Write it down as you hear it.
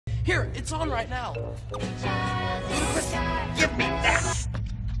Here, it's on right now. Give me that!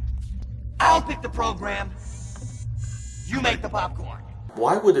 I'll pick the program. You make the popcorn.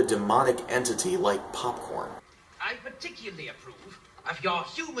 Why would a demonic entity like popcorn? I particularly approve of your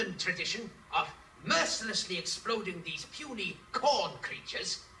human tradition of mercilessly exploding these puny corn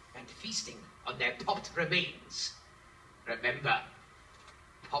creatures and feasting on their popped remains. Remember,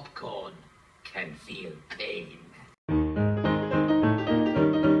 popcorn can feel pain.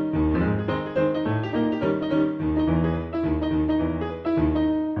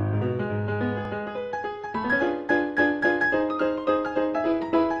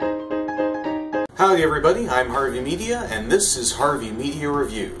 Howdy everybody, I'm Harvey Media, and this is Harvey Media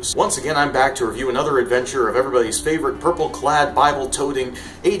Reviews. Once again, I'm back to review another adventure of everybody's favorite purple-clad, Bible-toting,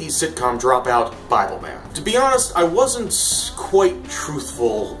 80s sitcom dropout, Bibleman. To be honest, I wasn't quite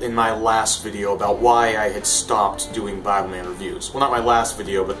truthful in my last video about why I had stopped doing Bibleman reviews. Well, not my last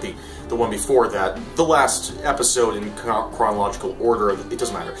video, but the one before that. The last episode in chronological order, it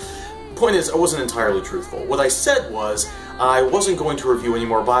doesn't matter. Point is, I wasn't entirely truthful. What I said was, I wasn't going to review any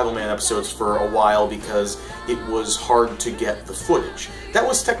more Bibleman episodes for a while because it was hard to get the footage. That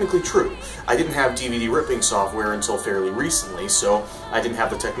was technically true. I didn't have DVD ripping software until fairly recently, so I didn't have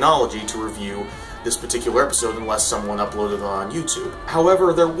the technology to review this particular episode unless someone uploaded it on YouTube.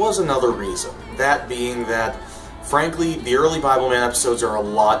 However, there was another reason. That being that, frankly, the early Bibleman episodes are a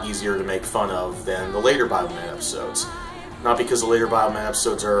lot easier to make fun of than the later Bibleman episodes. Not because the later Bibleman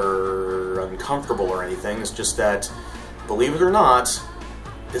episodes are uncomfortable or anything, it's just that, believe it or not,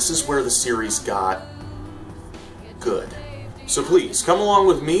 this is where the series got good. So please, come along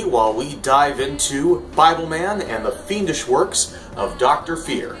with me while we dive into Bibleman and the fiendish works of Dr.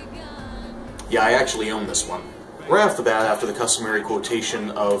 Fear. Yeah, I actually own this one. Right off the bat, after the customary quotation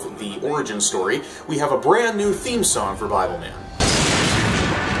of the origin story, we have a brand new theme song for Bibleman.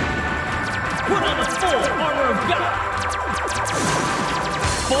 Put on the full armor of God!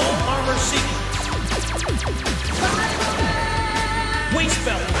 Full armor seeking.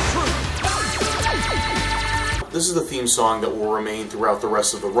 Waistbelt true. This is the theme song that will remain throughout the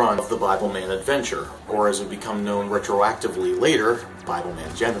rest of the run of the Bibleman adventure, or as it would become known retroactively later,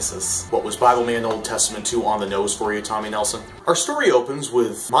 Bibleman Genesis. What was Bibleman Old Testament 2 on the nose for you, Tommy Nelson? Our story opens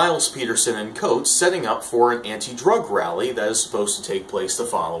with Miles Peterson and Coates setting up for an anti-drug rally that is supposed to take place the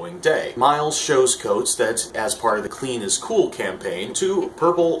following day. Miles shows Coates that, as part of the Clean is Cool campaign, 2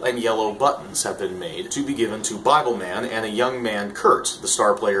 purple and yellow buttons have been made to be given to Bibleman and a young man, Kurt, the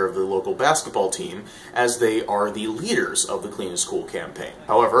star player of the local basketball team, as they are the leaders of the Clean is Cool campaign.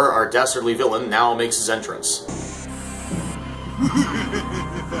 However, our dastardly villain now makes his entrance.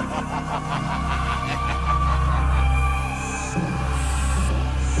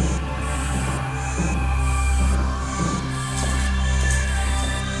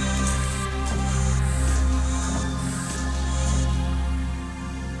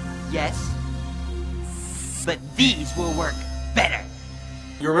 Yes, but these will work better.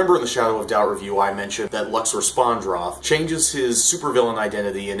 You remember in the Shadow of Doubt review I mentioned that Luxor Spondroth changes his supervillain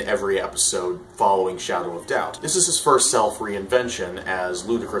identity in every episode following Shadow of Doubt. This is his first self-reinvention, as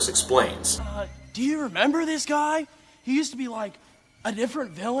Ludacris explains. Do you remember this guy? He used to be like a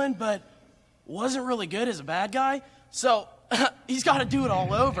different villain, but wasn't really good as a bad guy. So he's got to do it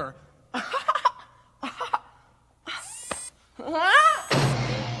all over.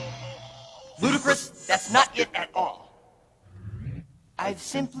 Ludicrous, that's not it at all. I've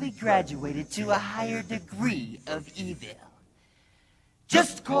simply graduated to a higher degree of evil.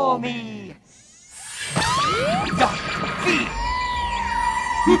 Just call me Dr. Fear.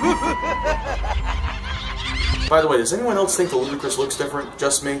 By the way, does anyone else think the Ludacris looks different?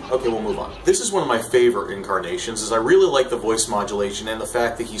 Just me? Okay, we'll move on. This is one of my favorite incarnations, as I really like the voice modulation and the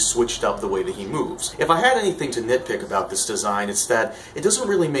fact that he switched up the way that he moves. If I had anything to nitpick about this design, it's that it doesn't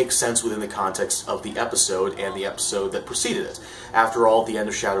really make sense within the context of the episode and the episode that preceded it. After all, at the end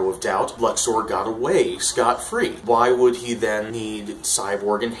of Shadow of Doubt, Luxor got away scot-free. Why would he then need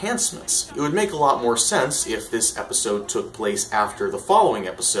cyborg enhancements? It would make a lot more sense if this episode took place after the following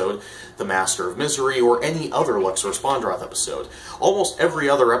episode, The Master of Misery, or any other Luxor Spondroth episode. Almost every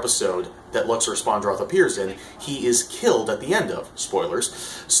other episode that Luxor Spondroth appears in, he is killed at the end of.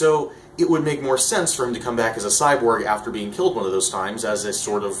 Spoilers. So it would make more sense for him to come back as a cyborg after being killed one of those times as a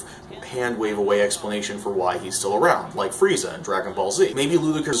sort of hand-wave-away explanation for why he's still around, like Frieza in Dragon Ball Z. Maybe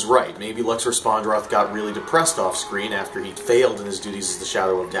Ludacris is right. Maybe Luxor Spondroth got really depressed off-screen after he failed in his duties as the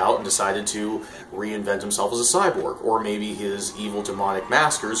Shadow of Doubt and decided to reinvent himself as a cyborg. Or maybe his evil demonic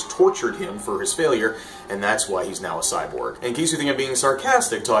masters tortured him for his failure, and that's why he's now a cyborg. In case you think I'm being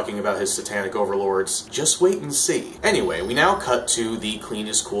sarcastic talking about his satanic overlords, just wait and see. Anyway, we now cut to the Clean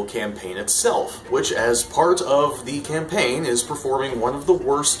is Cool campaign itself, which as part of the campaign is performing one of the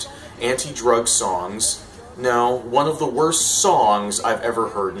worst anti-drug songs. No, one of the worst songs I've ever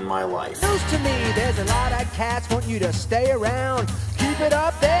heard in my life. News to me, there's a lot of cats want you to stay around. Keep it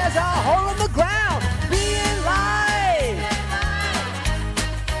up, there's a hole in the ground. Being live.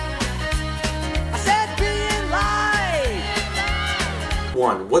 I said being live.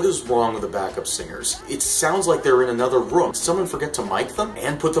 One, what is wrong with the backup singers? It sounds like they're in another room. Did someone forget to mic them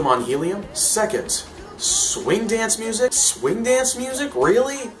and put them on helium? Second, swing dance music? Swing dance music?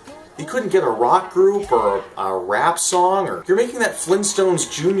 Really? You couldn't get a rock group or a rap song, or you're making that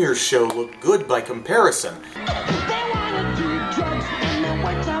Flintstones Jr. show look good by comparison.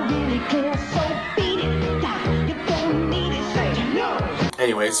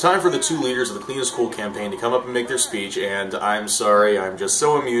 Anyway, it's time for the two leaders of the Clean is Cool campaign to come up and make their speech, and I'm sorry, I'm just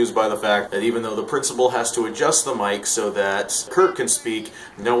so amused by the fact that even though the principal has to adjust the mic so that Kurt can speak,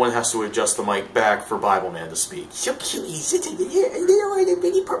 no one has to adjust the mic back for Bibleman to speak. So cute, he's sitting there, and they're a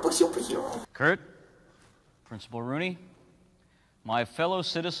mini purple superhero. Kurt, Principal Rooney, my fellow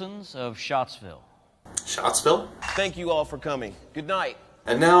citizens of Shotsville. Shotsville? Thank you all for coming. Good night.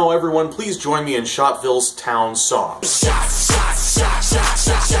 And now, everyone, please join me in Shotville's town song.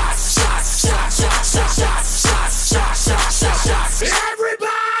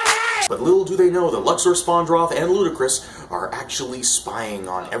 Everybody! But little do they know that Luxor Spondroth and Ludacris are actually spying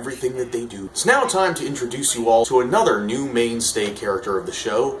on everything that they do. It's now time to introduce you all to another new mainstay character of the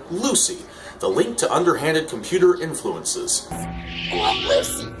show, Lucy, the link to underhanded computer influences. Or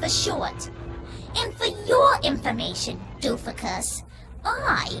Lucy for short. And for your information, Doofus,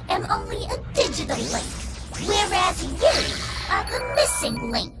 I am only a digital link, whereas you are the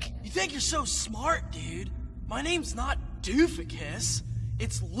missing link. You think you're so smart, dude? My name's not Doofus,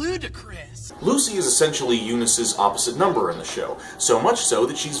 it's Ludacris. Lucy is essentially Eunice's opposite number in the show, so much so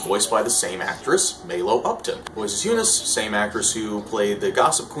that she's voiced by the same actress, Melo Upton. Voices Eunice, same actress who played the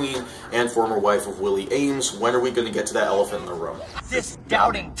Gossip Queen and former wife of Willie Ames. When are we going to get to that elephant in the room? This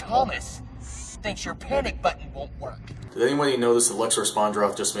doubting Thomas thinks your panic button won't work. Did anybody notice that Luxor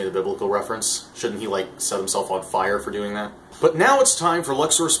Spondroth just made a biblical reference? Shouldn't he, like, set himself on fire for doing that? But now it's time for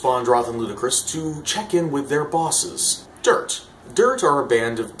Luxor Spondroth and Ludacris to check in with their bosses, Dirt. Dirt are a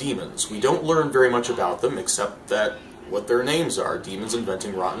band of demons. We don't learn very much about them, except that what their names are, demons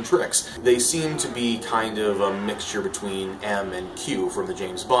inventing rotten tricks. They seem to be kind of a mixture between M and Q from the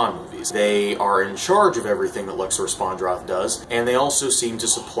James Bond movies. They are in charge of everything that Luxor Spondroth does, and they also seem to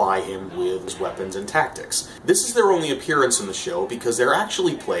supply him with his weapons and tactics. This is their only appearance in the show because they're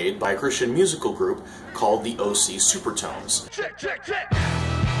actually played by a Christian musical group called the OC Supertones. Check, check, check.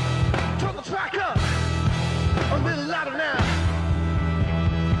 Turn the track up. A little louder now.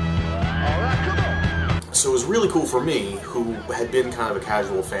 All right, come on. So it was really cool for me, who had been kind of a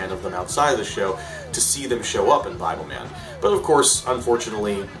casual fan of them outside of the show, to see them show up in Bibleman. But of course,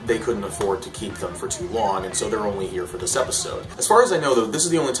 unfortunately, they couldn't afford to keep them for too long, and so they're only here for this episode. As far as I know, though, this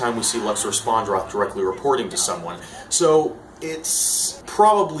is the only time we see Luxor Spondroth directly reporting to someone, so it's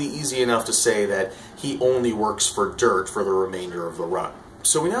probably easy enough to say that he only works for Dirt for the remainder of the run.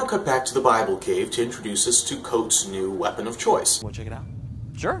 So we now cut back to the Bible Cave to introduce us to Coates' new weapon of choice. Want to check it out?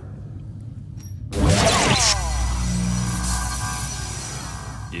 Sure.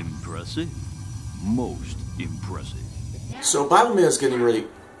 Impressive. Most impressive. So Bibleman is getting ready...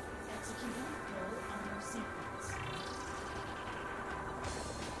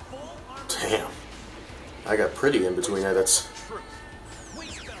 Damn. I got pretty in between edits.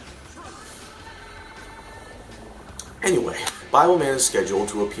 Anyway, Bibleman is scheduled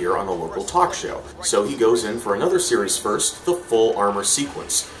to appear on a local talk show, so he goes in for another series first, the Full Armor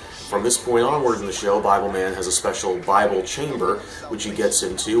Sequence. From this point onward in the show, Bibleman has a special Bible chamber, which he gets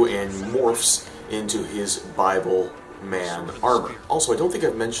into and morphs into his Bible Man armor. Also, I don't think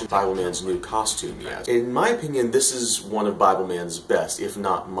I've mentioned Bibleman's new costume yet. In my opinion, this is one of Bibleman's best, if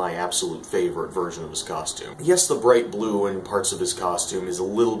not my absolute favorite version of his costume. Yes, the bright blue in parts of his costume is a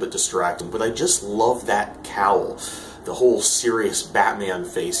little bit distracting, but I just love that cowl. the whole serious Batman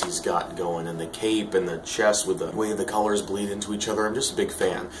face he's got going, and the cape and the chest with the way the colors bleed into each other. I'm just a big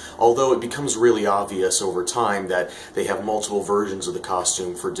fan. Although it becomes really obvious over time that they have multiple versions of the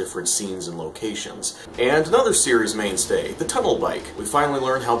costume for different scenes and locations. And another series mainstay, the tunnel bike. We finally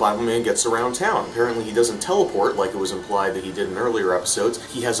learn how Bibleman gets around town. Apparently he doesn't teleport like it was implied that he did in earlier episodes.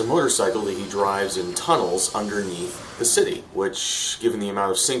 He has a motorcycle that he drives in tunnels underneath the city, which, given the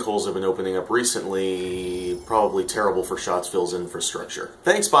amount of sinkholes that have been opening up recently, probably terrible for Shotsville's infrastructure.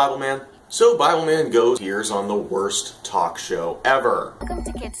 Thanks, Bibleman. So Bibleman appears on the worst talk show ever. Welcome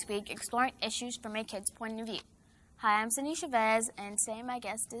to Kids Speak, exploring issues from a kid's point of view. Hi, I'm Cindy Chavez, and today my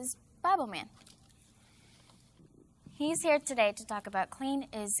guest is Bibleman. He's here today to talk about clean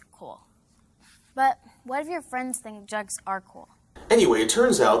is cool. But what if your friends think drugs are cool? Anyway, it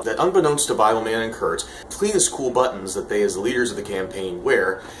turns out that unbeknownst to Bibleman and Kurt, clean is cool buttons that they as the leaders of the campaign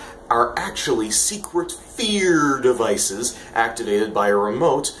wear are actually secret fear devices activated by a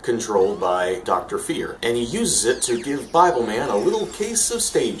remote controlled by Dr. Fear. And he uses it to give Bibleman a little case of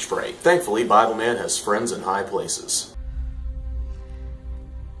stage fright. Thankfully, Bibleman has friends in high places.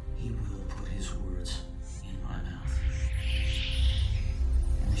 He will put his words in my mouth.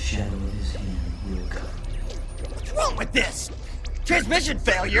 And the shadow of his hand will cover me. What's wrong with this? Transmission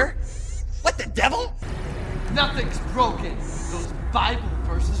failure? What the devil? Nothing's broken. Those Bible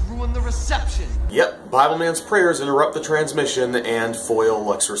verses ruin the reception. Yep, Bibleman's prayers interrupt the transmission and foil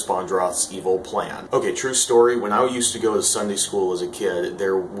Luxor Spondroth's evil plan. Okay, true story, when I used to go to Sunday school as a kid,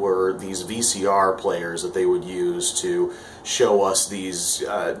 there were these VCR players that they would use to show us these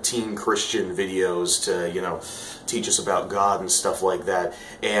teen Christian videos to, you know, teach us about God and stuff like that.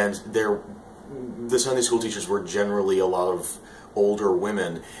 And the Sunday school teachers were generally a lot of older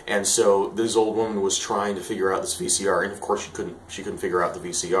women, and so this old woman was trying to figure out this VCR, and of course she couldn't figure out the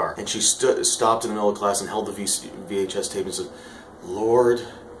VCR, and she stopped in the middle of class and held the VHS tape and said, "Lord,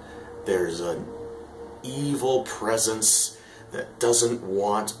 there's an evil presence that doesn't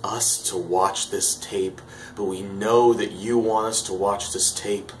want us to watch this tape, but we know that you want us to watch this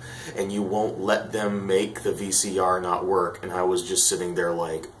tape, and you won't let them make the VCR not work." And I was just sitting there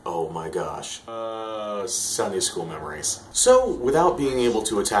like, oh my gosh. Sunday school memories. So, without being able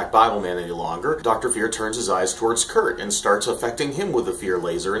to attack Bibleman any longer, Dr. Fear turns his eyes towards Kurt and starts affecting him with the fear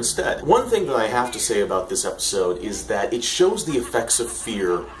laser instead. One thing that I have to say about this episode is that it shows the effects of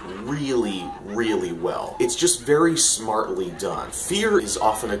fear really, really well. It's just very smartly done. Fear is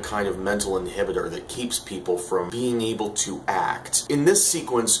often a kind of mental inhibitor that keeps people from being able to act. In this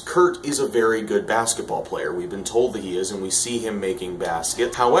sequence, Kurt is a very good basketball player. We've been told that he is, and we see him making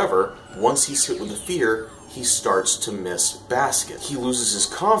baskets. However, once he's hit with the fear, he starts to miss baskets. He loses his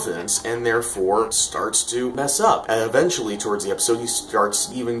confidence and therefore starts to mess up. And eventually, towards the episode, he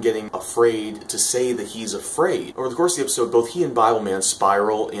starts even getting afraid to say that he's afraid. Over the course of the episode, both he and Bibleman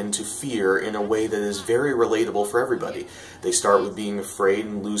spiral into fear in a way that is very relatable for everybody. They start with being afraid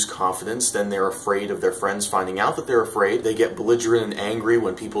and lose confidence, then they're afraid of their friends finding out that they're afraid. They get belligerent and angry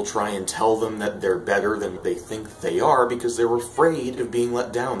when people try and tell them that they're better than they think that they are because they're afraid of being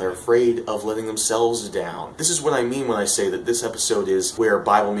let down. They're afraid of letting themselves down. This is what I mean when I say that this episode is where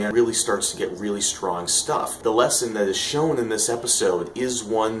Bibleman really starts to get really strong stuff. The lesson that is shown in this episode is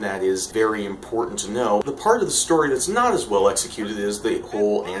one that is very important to know. The part of the story that's not as well executed is the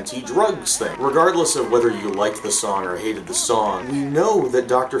whole anti-drugs thing. Regardless of whether you liked the song or hated the song, we know that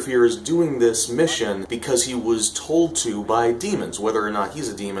Dr. Fear is doing this mission because he was told to by demons. Whether or not he's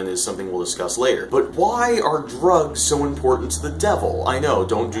a demon is something we'll discuss later. But why are drugs so important to the devil? I know,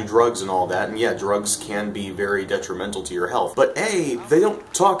 don't do drugs and all that, and yeah, drugs can be very detrimental to your health. But A, they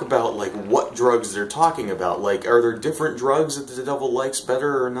don't talk about, like, what drugs they're talking about. Like, are there different drugs that the devil likes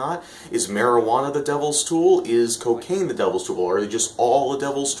better or not? Is marijuana the devil's tool? Is cocaine the devil's tool? Are they just all the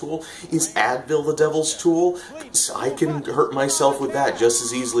devil's tool? Is Advil the devil's tool? I can hurt myself with that just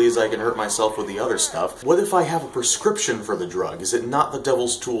as easily as I can hurt myself with the other stuff. What if I have a prescription for the drug? Is it not the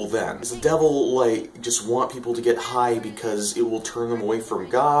devil's tool then? Does the devil, like, just want people to get high because it will turn them away from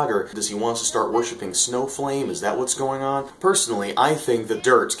God? Or does he want to start worshipping Snowflame? Is that what's going on? Personally, I think that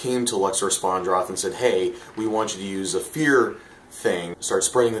Dirt came to Luxor Spondroth and said, hey, we want you to use a fear thing, start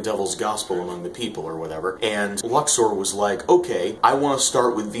spreading the devil's gospel among the people or whatever. And Luxor was like, okay, I want to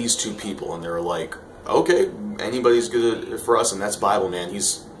start with these two people. And they were like, okay, anybody's good for us, and that's Bibleman.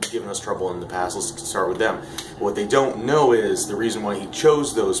 He's given us trouble in the past, let's start with them. What they don't know is the reason why he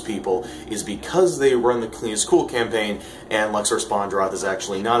chose those people is because they run the Clean is Cool campaign, and Luxor Spondroth is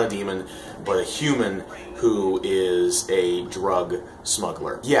actually not a demon, but a human who is a drug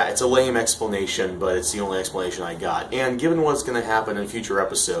smuggler. Yeah, it's a lame explanation, but it's the only explanation I got. And given what's going to happen in future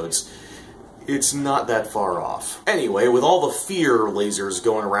episodes, It's not that far off. Anyway, with all the fear lasers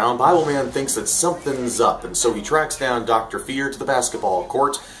going around, Bibleman thinks that something's up, and so he tracks down Dr. Fear to the basketball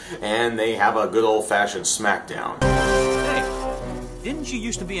court, and they have a good old-fashioned smackdown. Hey, didn't you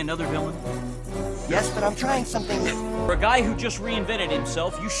used to be another villain? Yes, but I'm trying something new. For a guy who just reinvented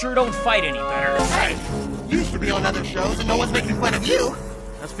himself, you sure don't fight any better. Hey, you used to be on other shows and no one's making fun of you.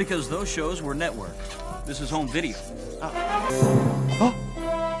 That's because those shows were networked. This is home video.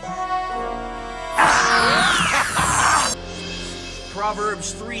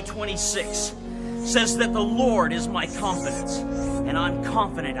 Proverbs 3:26 says that the Lord is my confidence, and I'm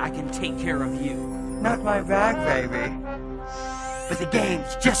confident I can take care of you. Not my bag, baby. But the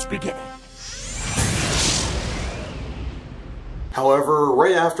game's just beginning. However,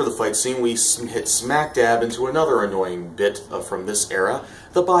 right after the fight scene, we hit smack dab into another annoying bit from this era,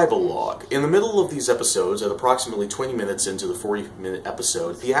 the Bible log. In the middle of these episodes, at approximately 20 minutes into the 40-minute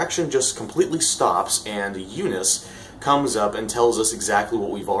episode, the action just completely stops and Eunice comes up and tells us exactly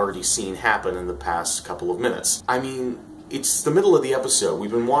what we've already seen happen in the past couple of minutes. I mean, it's the middle of the episode.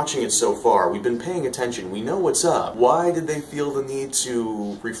 We've been watching it so far. We've been paying attention. We know what's up. Why did they feel the need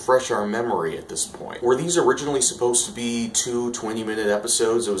to refresh our memory at this point? Were these originally supposed to be 2 20-minute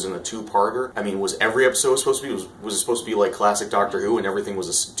episodes? It was in a two-parter? I mean, was every episode supposed to be? Was it supposed to be like classic Doctor Who and everything was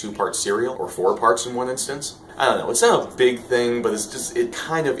a two-part serial? Or 4 parts in one instance? I don't know. It's not a big thing, but it's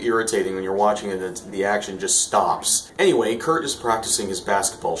kind of irritating when you're watching it and the action just stops. Anyway, Kurt is practicing his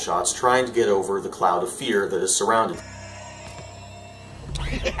basketball shots, trying to get over the cloud of fear that is surrounded him.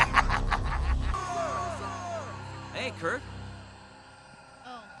 Hey, Kurt.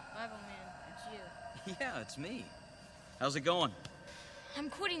 Oh, Bibleman, it's you. Yeah, it's me. How's it going? I'm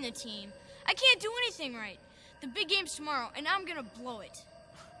quitting the team. I can't do anything right. The big game's tomorrow, and I'm gonna blow it.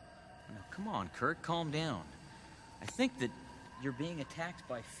 Now, come on, Kurt, calm down. I think that you're being attacked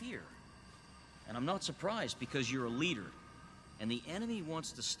by fear. And I'm not surprised because you're a leader. And the enemy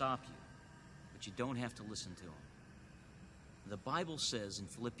wants to stop you. But you don't have to listen to him. The Bible says in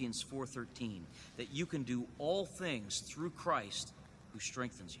Philippians 4:13 that you can do all things through Christ who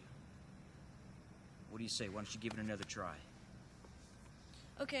strengthens you. What do you say? Why don't you give it another try?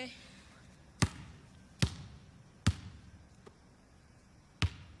 Okay.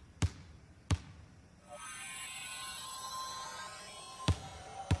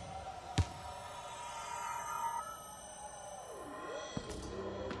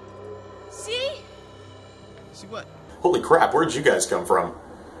 See? See what? Holy crap, where did you guys come from?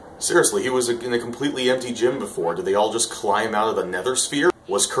 Seriously, he was in a completely empty gym before. Did they all just climb out of the nether sphere?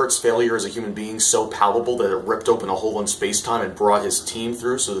 Was Kurt's failure as a human being so palpable that it ripped open a hole in space-time and brought his team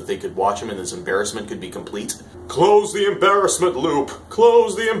through so that they could watch him and his embarrassment could be complete? Close the embarrassment loop!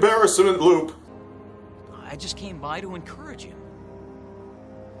 Close the embarrassment loop! I just came by to encourage him.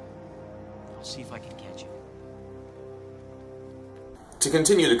 I'll see if I can catch him. To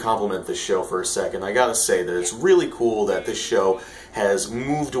continue to compliment this show for a second, I gotta say that it's really cool that this show has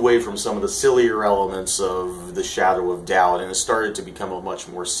moved away from some of the sillier elements of the Shadow of Doubt and has started to become a much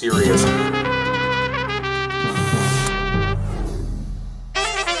more serious...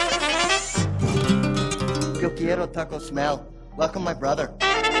 Yo quiero taco smell. Welcome, my brother.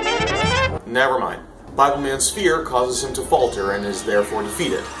 Never mind. Bibleman's fear causes him to falter and is therefore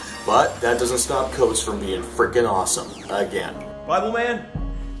defeated. But that doesn't stop Coates from being frickin' awesome. Again. Bibleman?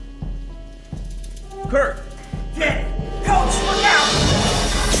 Kurt! Yeah! Coach, look out!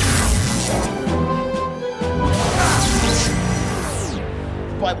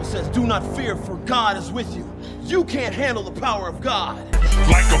 The Bible says, do not fear, for God is with you. You can't handle the power of God.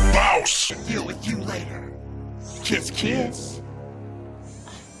 Like a mouse! Deal with you later. Kiss, kiss.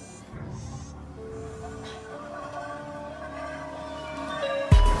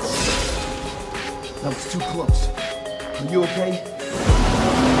 That was too close. Are you okay?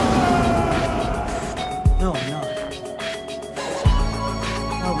 No, I'm not.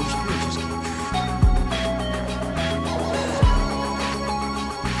 Oh, which fear just came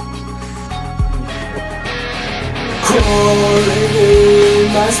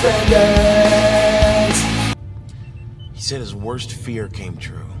He said his worst fear came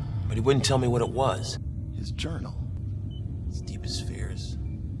true, but he wouldn't tell me what it was. His journal. His deepest fears.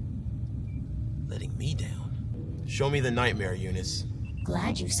 Letting me down. Show me the nightmare, Eunice.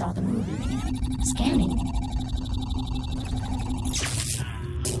 Glad you saw the movie. Scanning.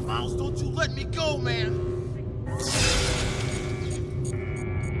 Miles, don't you let me go, man!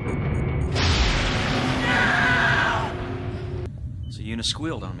 So Eunice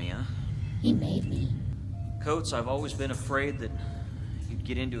squealed on me, huh? He made me. Coates, I've always been afraid that you'd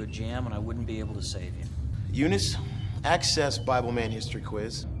get into a jam and I wouldn't be able to save you. Eunice, access Bibleman history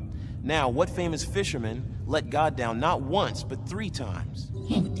quiz. Now, what famous fisherman let God down not once, but 3 times?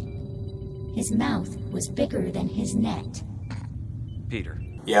 Hint. His mouth was bigger than his net. Peter.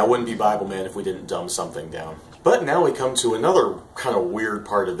 Yeah, it wouldn't be Bibleman if we didn't dumb something down. But now we come to another kind of weird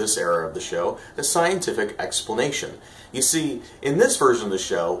part of this era of the show, the scientific explanation. You see, in this version of the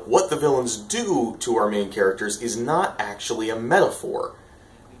show, what the villains do to our main characters is not actually a metaphor.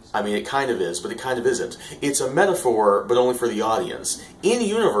 I mean, it kind of is, but it kind of isn't. It's a metaphor, but only for the audience.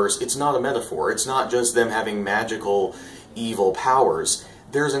 In-universe, it's not a metaphor. It's not just them having magical, evil powers.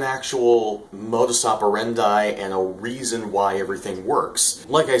 There's an actual modus operandi and a reason why everything works.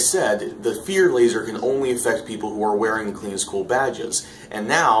 Like I said, the fear laser can only affect people who are wearing the clean as cool badges. And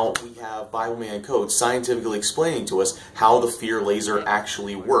now we have Bibleman and Coach scientifically explaining to us how the fear laser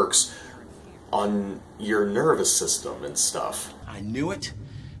actually works on your nervous system and stuff. I knew it.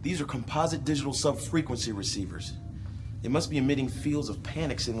 These are composite digital sub-frequency receivers. They must be emitting fields of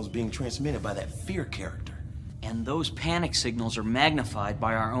panic signals being transmitted by that fear character. And those panic signals are magnified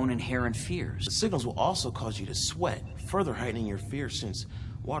by our own inherent fears. The signals will also cause you to sweat, further heightening your fear since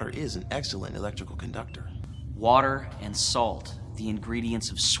water is an excellent electrical conductor. Water and salt, the ingredients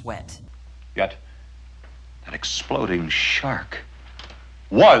of sweat. Yet, that exploding shark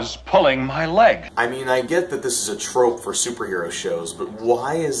was pulling my leg. I mean, I get that this is a trope for superhero shows, but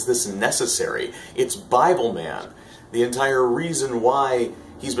why is this necessary? It's Bibleman. The entire reason why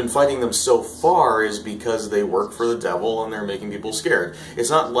he's been fighting them so far is because they work for the devil and they're making people scared. It's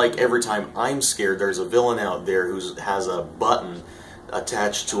not like every time I'm scared there's a villain out there who has a button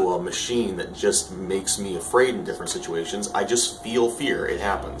attached to a machine that just makes me afraid in different situations. I just feel fear. It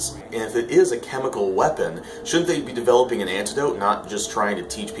happens. And if it is a chemical weapon, shouldn't they be developing an antidote, not just trying to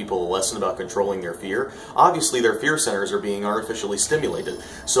teach people a lesson about controlling their fear? Obviously, their fear centers are being artificially stimulated.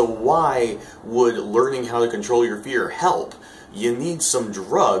 So why would learning how to control your fear help? You need some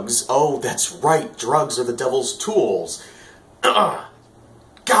drugs. Oh, that's right. Drugs are the devil's tools.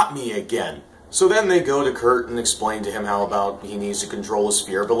 Got me again. So then they go to Kurt and explain to him how about he needs to control his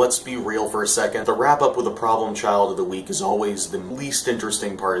fear, but let's be real for a second. The wrap-up with a problem child of the week is always the least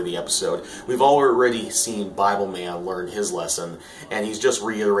interesting part of the episode. We've already seen Bibleman learn his lesson, and he's just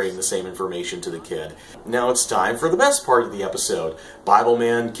reiterating the same information to the kid. Now it's time for the best part of the episode,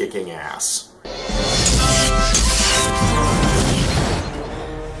 Bibleman kicking ass.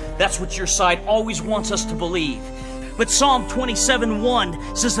 That's what your side always wants us to believe. But Psalm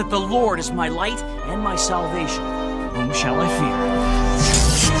 27:1 says that the Lord is my light and my salvation. Whom shall I fear?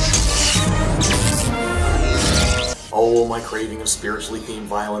 Oh, will my craving of spiritually themed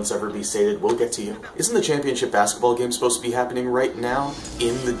violence ever be sated? We'll get to you. Isn't the championship basketball game supposed to be happening right now?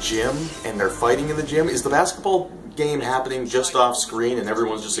 In the gym? And they're fighting in the gym? Is the basketball game happening just off screen and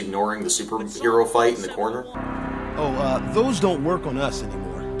everyone's just ignoring the superhero fight in the corner? Oh, those don't work on us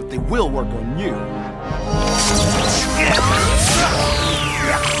anymore, but they will work on you.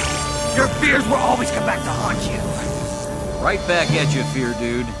 Your fears will always come back to haunt you. Right back at you, fear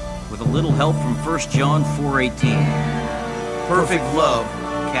dude, with a little help from 1 John 4:18. Perfect love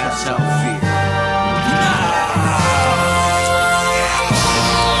casts out fear.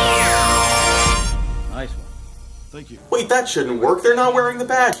 Nice one. Thank you. Wait, that shouldn't work. They're not wearing the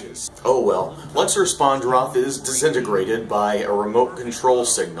badges. Oh well. Luxor Spondroth is disintegrated by a remote control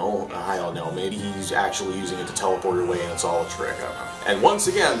signal. I don't know. Maybe he's actually using it to teleport away and it's all a trick. I don't know. And once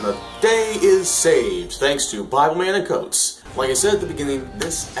again, the day is saved thanks to Bibleman and Coates. Like I said at the beginning,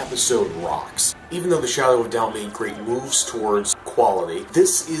 this episode rocks. Even though the Shadow of Doubt made great moves towards quality,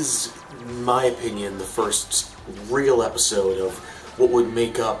 this is, in my opinion, the first real episode of what would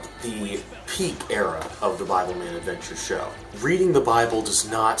make up the peak era of the Bibleman Adventure show. Reading the Bible does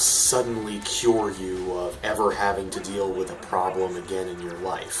not suddenly cure you of ever having to deal with a problem again in your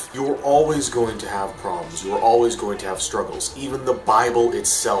life. You're always going to have problems. You're always going to have struggles. Even the Bible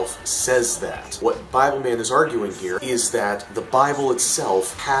itself says that. What Bibleman is arguing here is that the Bible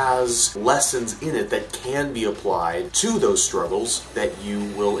itself has lessons in it that can be applied to those struggles that you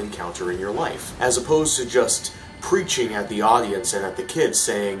will encounter in your life, as opposed to just preaching at the audience and at the kids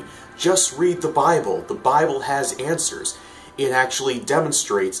saying, just read the Bible. The Bible has answers. It actually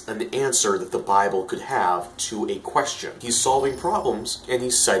demonstrates an answer that the Bible could have to a question. He's solving problems, and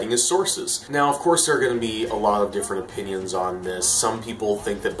he's citing his sources. Now, of course, there are going to be a lot of different opinions on this. Some people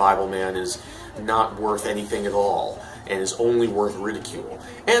think that Bibleman is not worth anything at all, and is only worth ridicule.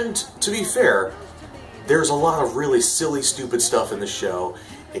 And, to be fair, there's a lot of really silly, stupid stuff in the show,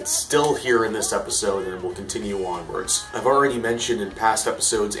 It's still here in this episode, and it will continue onwards. I've already mentioned in past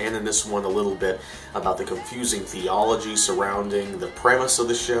episodes and in this one a little bit about the confusing theology surrounding the premise of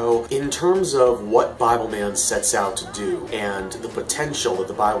the show. In terms of what Bibleman sets out to do and the potential that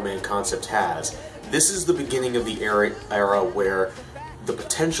the Bibleman concept has, this is the beginning of the era where the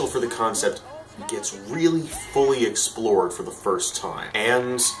potential for the concept gets really fully explored for the first time,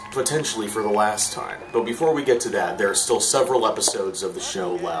 and potentially for the last time. But before we get to that, there are still several episodes of the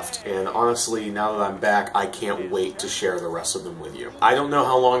show left, and honestly, now that I'm back, I can't wait to share the rest of them with you. I don't know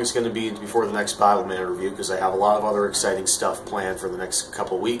how long it's going to be before the next Bibleman review, because I have a lot of other exciting stuff planned for the next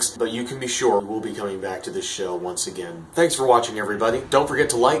couple weeks, but you can be sure we'll be coming back to this show once again. Thanks for watching, everybody. Don't forget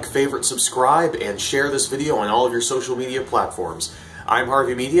to like, favorite, subscribe, and share this video on all of your social media platforms. I'm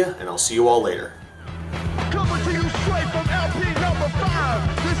Harvey Media, and I'll see you all later. Coming to you straight from LP number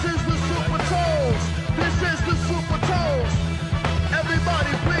 5. This is the Super Toes. This is the Super Toes.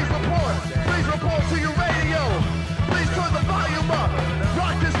 Everybody, please report. Please report to your radio. Please turn the volume up.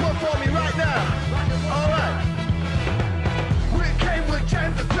 Rock this one for me right now. All right. We came with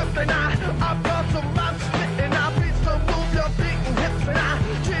James the Clip, and I've got some raps and I beat some move your beating hips, and I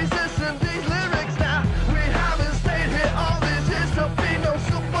Jesus in these lyrics now. We haven't stayed here all these years to be no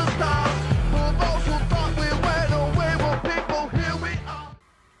superstars. For those who thought we went away, well, people, here we are.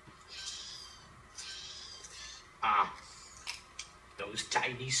 Ah, those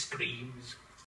tiny screams.